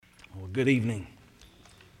Good evening.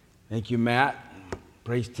 Thank you, Matt.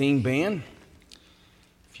 Praise team band.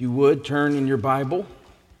 If you would, turn in your Bible.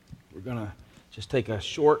 We're going to just take a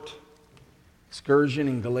short excursion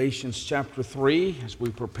in Galatians chapter 3 as we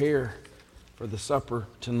prepare for the supper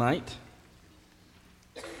tonight.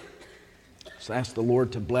 Just ask the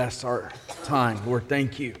Lord to bless our time. Lord,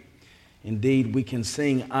 thank you. Indeed, we can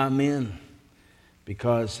sing Amen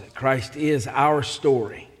because Christ is our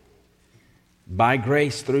story. By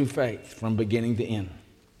grace through faith from beginning to end.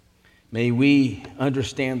 May we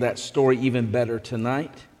understand that story even better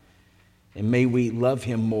tonight, and may we love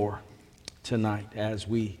him more tonight as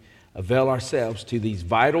we avail ourselves to these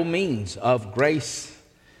vital means of grace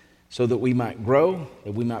so that we might grow,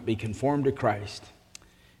 that we might be conformed to Christ.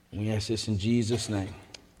 And we ask this in Jesus' name.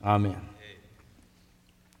 Amen.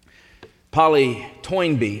 Polly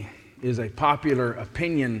Toynbee is a popular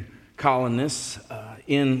opinion columnist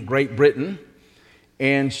in Great Britain.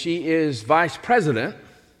 And she is vice president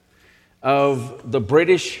of the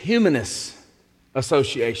British Humanists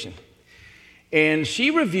Association. And she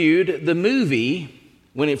reviewed the movie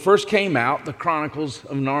when it first came out, The Chronicles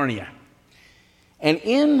of Narnia. And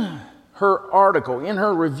in her article, in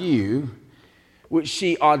her review, which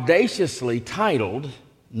she audaciously titled,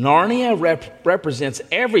 Narnia represents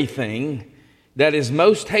everything that is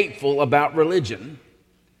most hateful about religion,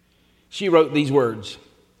 she wrote these words: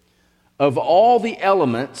 of all the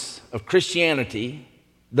elements of Christianity,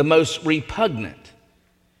 the most repugnant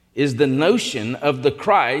is the notion of the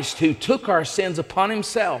Christ who took our sins upon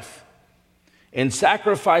himself and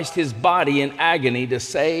sacrificed his body in agony to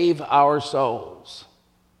save our souls.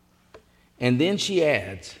 And then she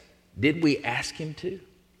adds, did we ask him to?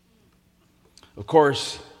 Of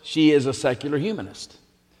course, she is a secular humanist.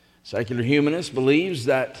 Secular humanist believes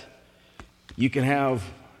that you can have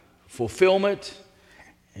fulfillment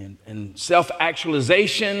and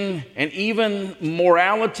self-actualization and even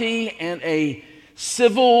morality and a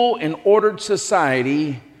civil and ordered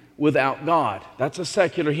society without God. That's a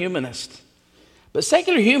secular humanist. But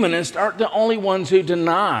secular humanists aren't the only ones who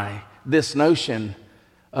deny this notion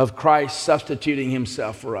of Christ substituting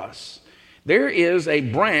himself for us. There is a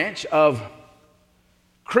branch of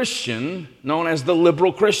Christian known as the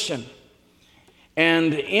liberal Christian.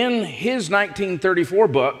 And in his 1934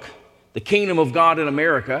 book, The Kingdom of God in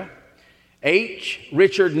America, H.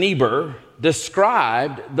 Richard Niebuhr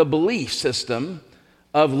described the belief system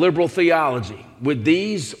of liberal theology with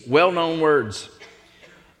these well-known words: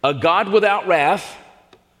 a God without wrath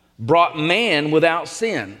brought man without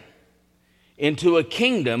sin into a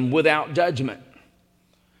kingdom without judgment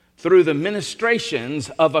through the ministrations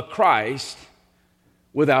of a Christ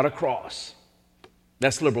without a cross.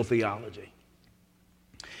 That's liberal theology.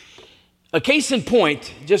 A case in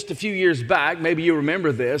point, just a few years back, maybe you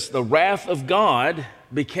remember this, the wrath of God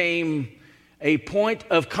became a point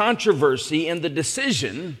of controversy in the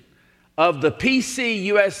decision of the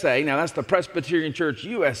PCUSA. Now, that's the Presbyterian Church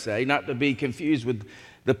USA, not to be confused with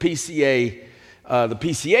the PCA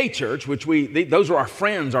Church, which those are our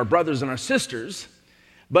friends, our brothers and our sisters.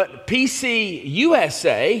 But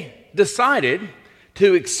PCUSA decided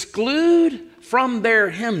to exclude from their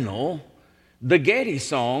hymnal the Getty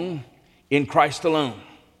song, In Christ Alone.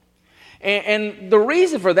 And the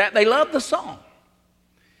reason for that, they loved the song.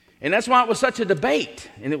 And that's why it was such a debate,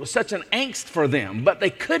 and it was such an angst for them. But they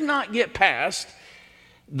could not get past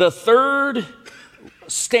the third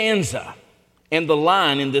stanza and the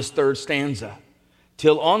line in this third stanza.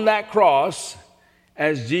 Till on that cross,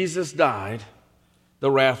 as Jesus died,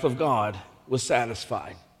 the wrath of God was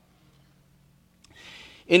satisfied.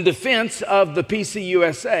 In defense of the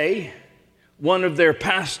PCUSA, one of their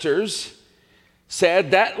pastors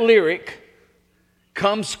said that lyric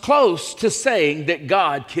comes close to saying that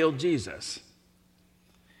God killed Jesus.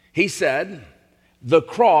 He said, the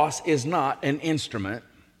cross is not an instrument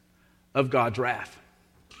of God's wrath.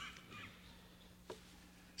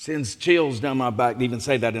 Sends chills down my back to even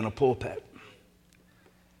say that in a pulpit.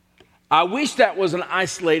 I wish that was an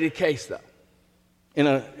isolated case, though, in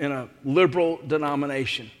a liberal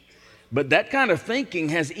denomination. But that kind of thinking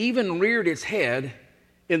has even reared its head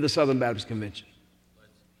in the Southern Baptist Convention.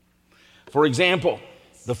 For example,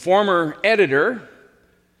 the former editor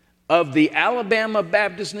of the Alabama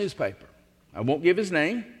Baptist newspaper, I won't give his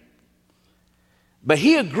name, but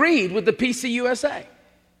he agreed with the PCUSA.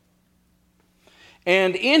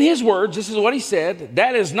 And in his words, this is what he said: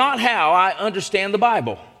 that is not how I understand the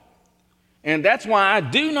Bible. And that's why I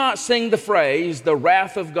do not sing the phrase, the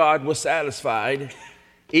wrath of God was satisfied,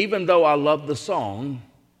 even though I love the song,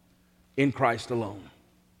 In Christ Alone.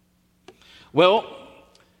 Well,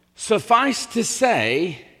 suffice to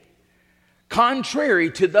say,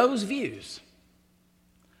 contrary to those views,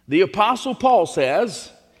 the Apostle Paul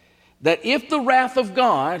says that if the wrath of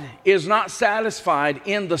God is not satisfied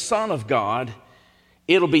in the Son of God,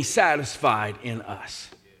 it'll be satisfied in us.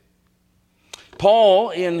 Paul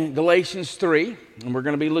in Galatians 3, and we're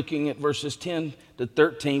going to be looking at verses 10 to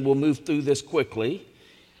 13, we'll move through this quickly,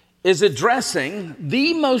 is addressing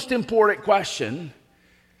the most important question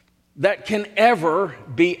that can ever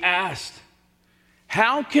be asked.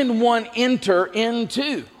 How can one enter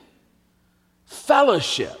into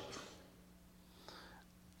fellowship,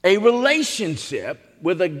 a relationship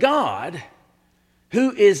with a God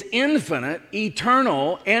who is infinite,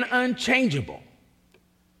 eternal, and unchangeable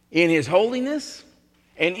in his holiness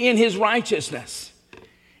and in his righteousness?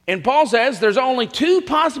 And Paul says there's only two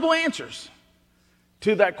possible answers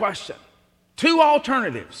to that question, two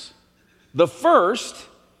alternatives. The first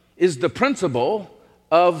is the principle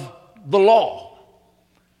of the law.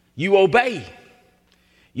 You obey.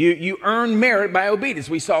 You earn merit by obedience.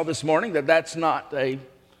 We saw this morning that that's not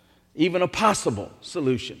even a possible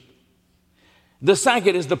solution. The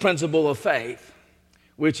second is the principle of faith,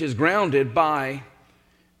 which is grounded by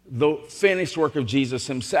the finished work of Jesus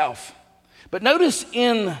himself. But notice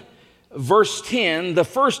in verse 10, the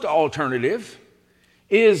first alternative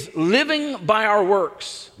is living by our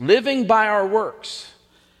works. Living by our works.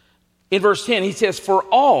 In verse 10, he says, "For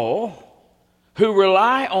all who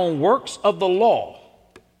rely on works of the law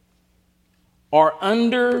are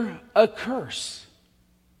under a curse.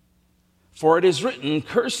 For it is written,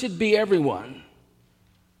 cursed be everyone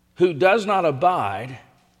who does not abide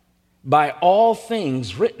by all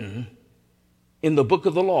things written in the book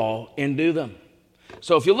of the law and do them."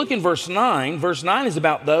 So if you look in verse 9 is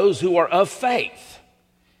about those who are of faith.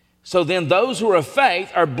 So then those who are of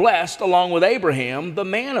faith are blessed along with Abraham, the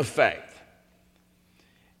man of faith.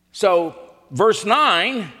 So verse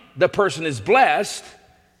 9, the person is blessed,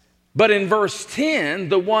 but in verse 10,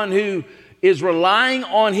 the one who is relying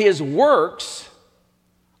on his works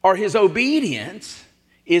or his obedience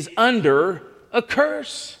is under a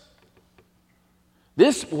curse.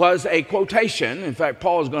 This was a quotation. In fact,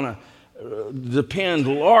 Paul is going to depend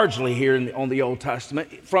largely here on the Old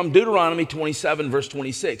Testament from Deuteronomy 27, verse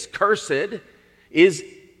 26. "Cursed is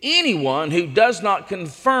anyone who does not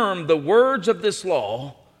confirm the words of this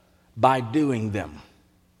law by doing them."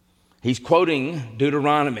 He's quoting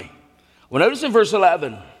Deuteronomy. Well, notice in verse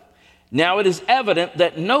 11, "Now it is evident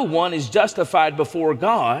that no one is justified before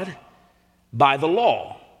God by the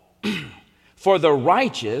law, for the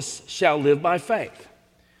righteous shall live by faith."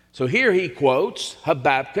 So here he quotes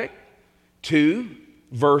Habakkuk 2,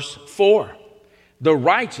 verse 4. The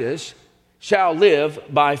righteous shall live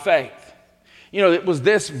by faith. You know, it was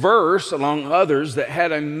this verse, among others, that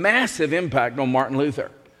had a massive impact on Martin Luther,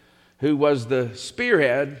 who was the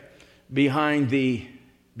spearhead behind the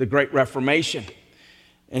Great Reformation.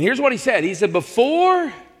 And here's what he said. He said,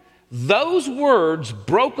 "Before those words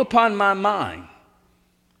broke upon my mind,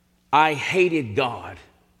 I hated God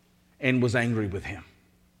and was angry with him.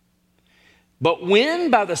 But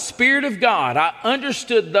when by the Spirit of God I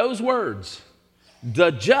understood those words,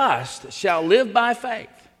 the just shall live by faith,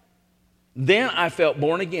 then I felt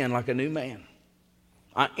born again like a new man.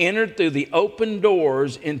 I entered through the open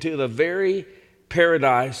doors into the very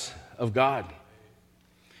paradise of God."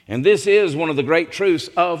 And this is one of the great truths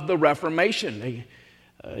of the Reformation.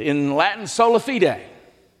 In Latin, sola fide,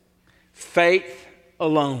 faith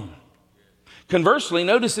alone. Conversely,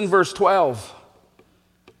 notice in verse 12,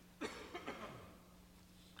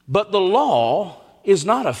 "But the law is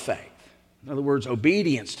not of faith." In other words,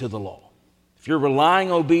 obedience to the law. If you're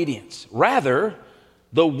relying on obedience, rather,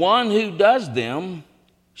 the one who does them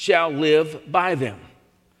shall live by them.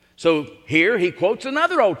 So here he quotes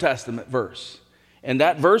another Old Testament verse. And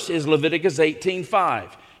that verse is Leviticus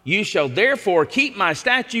 18:5. "You shall therefore keep my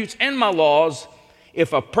statutes and my laws.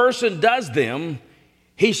 If a person does them,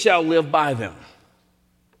 he shall live by them."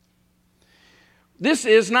 This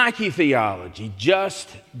is Nike theology. Just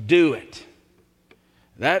do it.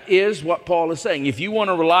 That is what Paul is saying. If you want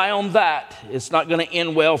to rely on that, it's not going to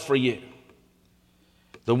end well for you.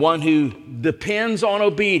 The one who depends on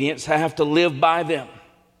obedience have to live by them.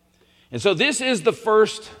 And so this is the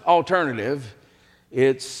first alternative.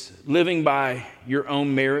 It's living by your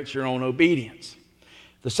own merits, your own obedience.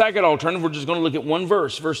 The second alternative, we're just going to look at one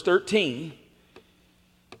verse, verse 13.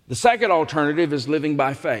 The second alternative is living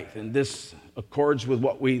by faith. And this accords with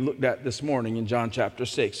what we looked at this morning in John chapter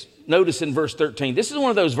 6. Notice in verse 13, this is one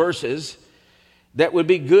of those verses that would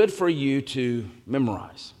be good for you to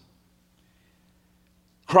memorize.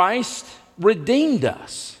 "Christ redeemed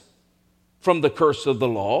us from the curse of the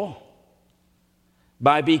law,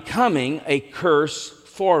 by becoming a curse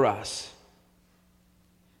for us.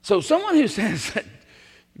 So someone who says that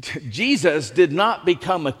Jesus did not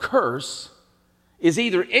become a curse is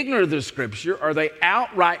either ignorant of the Scripture or they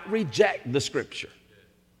outright reject the Scripture.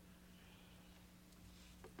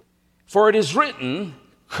 For it is written,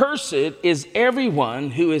 "Cursed is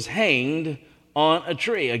everyone who is hanged on a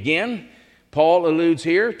tree." Again, Paul alludes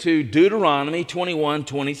here to Deuteronomy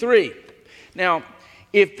 21:23. Now,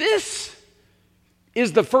 if this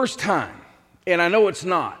is the first time, and I know it's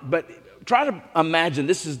not, but try to imagine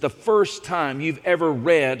this is the first time you've ever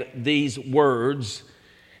read these words,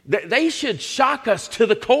 they should shock us to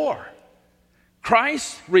the core.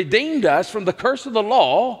 Christ redeemed us from the curse of the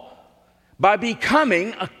law by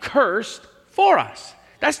becoming a curse for us.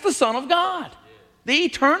 That's the Son of God, the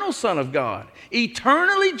eternal Son of God,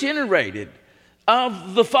 eternally generated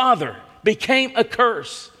of the Father, became a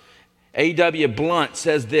curse. A.W. Blunt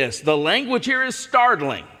says this: the language here is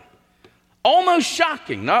startling, almost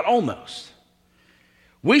shocking, not almost.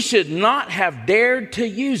 We should not have dared to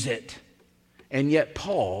use it, and yet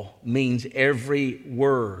Paul means every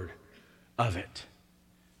word of it.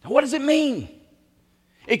 Now, what does it mean?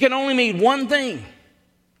 It can only mean one thing.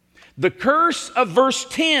 The curse of verse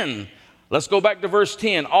 10. Let's go back to verse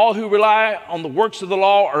 10. All who rely on the works of the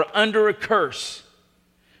law are under a curse.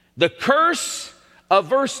 The curse of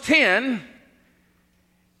verse 10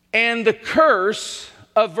 and the curse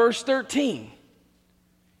of verse 13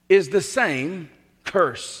 is the same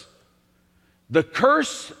curse. The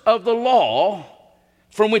curse of the law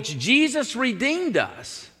from which Jesus redeemed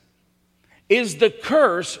us is the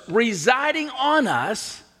curse residing on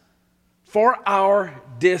us for our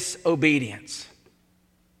disobedience.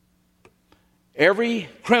 Every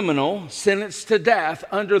criminal sentenced to death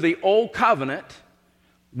under the old covenant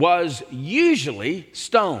was usually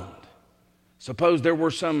stoned. Suppose there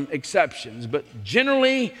were some exceptions, but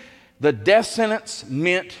generally the death sentence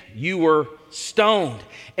meant you were stoned.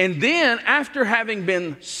 And then after having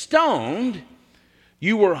been stoned,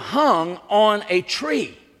 you were hung on a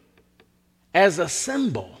tree as a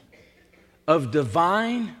symbol of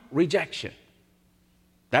divine rejection.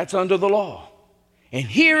 That's under the law. And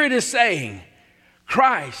here it is saying,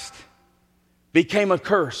 Christ became a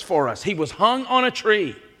curse for us. He was hung on a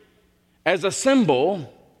tree as a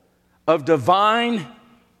symbol of divine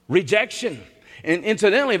rejection. And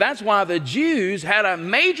incidentally, that's why the Jews had a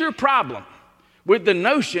major problem with the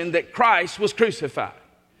notion that Christ was crucified.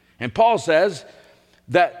 And Paul says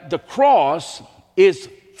that the cross is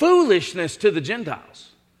foolishness to the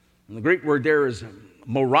Gentiles. And the Greek word there is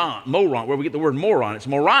moron, where we get the word moron. It's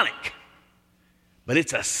moronic. But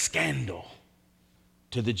it's a scandal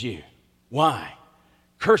to the Jew. Why?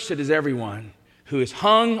 Cursed is everyone who is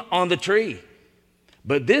hung on the tree.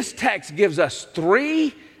 But this text gives us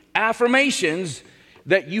three affirmations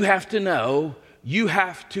that you have to know, you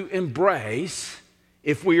have to embrace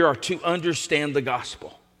if we are to understand the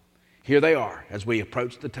gospel. Here they are as we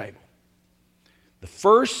approach the table. The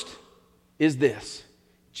first is this: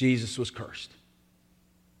 Jesus was cursed.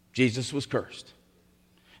 Jesus was cursed.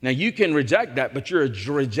 Now you can reject that, but you're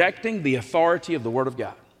rejecting the authority of the Word of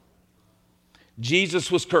God.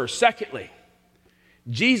 Jesus was cursed. Secondly,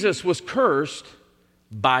 Jesus was cursed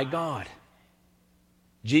by God.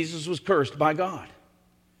 Jesus was cursed by God.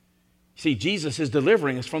 See, Jesus is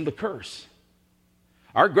delivering us from the curse.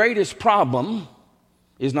 Our greatest problem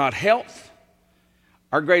is not health.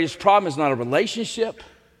 Our greatest problem is not a relationship.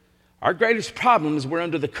 Our greatest problem is we're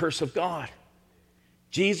under the curse of God.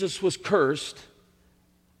 Jesus was cursed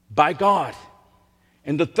by God.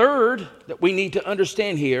 And the third that we need to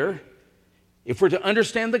understand here, if we're to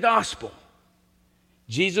understand the gospel,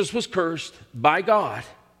 Jesus was cursed by God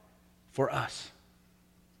for us.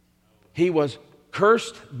 He was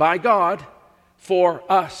cursed by God for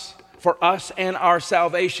us and our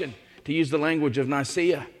salvation, to use the language of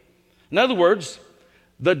Nicaea. In other words,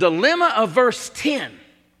 the dilemma of verse 10,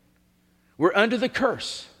 we're under the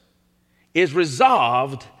curse, is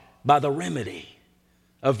resolved by the remedy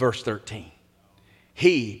of verse 13.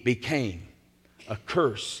 He became a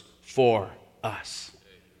curse for us.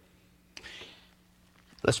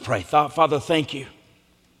 Let's pray. Father, thank you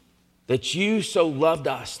that you so loved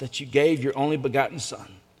us that you gave your only begotten Son,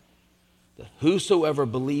 that whosoever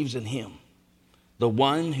believes in him, the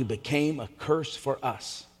one who became a curse for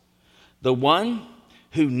us, the one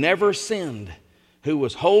who never sinned, who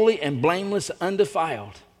was holy and blameless,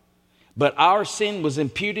 undefiled, but our sin was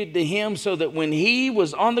imputed to him, so that when he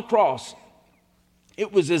was on the cross,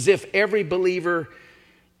 it was as if every believer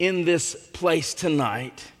in this place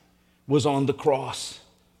tonight was on the cross.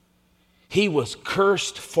 He was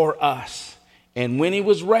cursed for us. And when he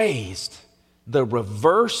was raised,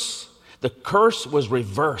 the curse was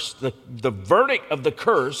reversed. The verdict of the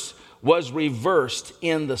curse was reversed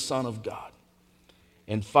in the Son of God.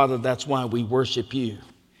 And Father, that's why we worship you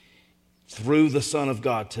through the Son of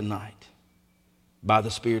God tonight by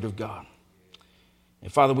the Spirit of God.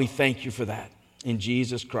 And Father, we thank you for that. In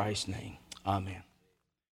Jesus Christ's name, amen.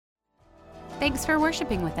 Thanks for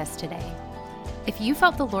worshiping with us today. If you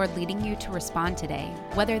felt the Lord leading you to respond today,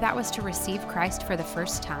 whether that was to receive Christ for the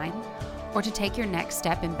first time, or to take your next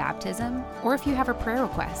step in baptism, or if you have a prayer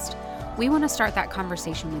request, we want to start that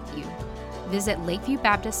conversation with you. Visit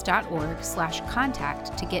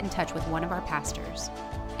lakeviewbaptist.org/contact to get in touch with one of our pastors.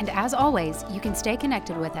 And as always, you can stay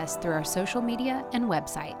connected with us through our social media and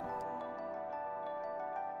website.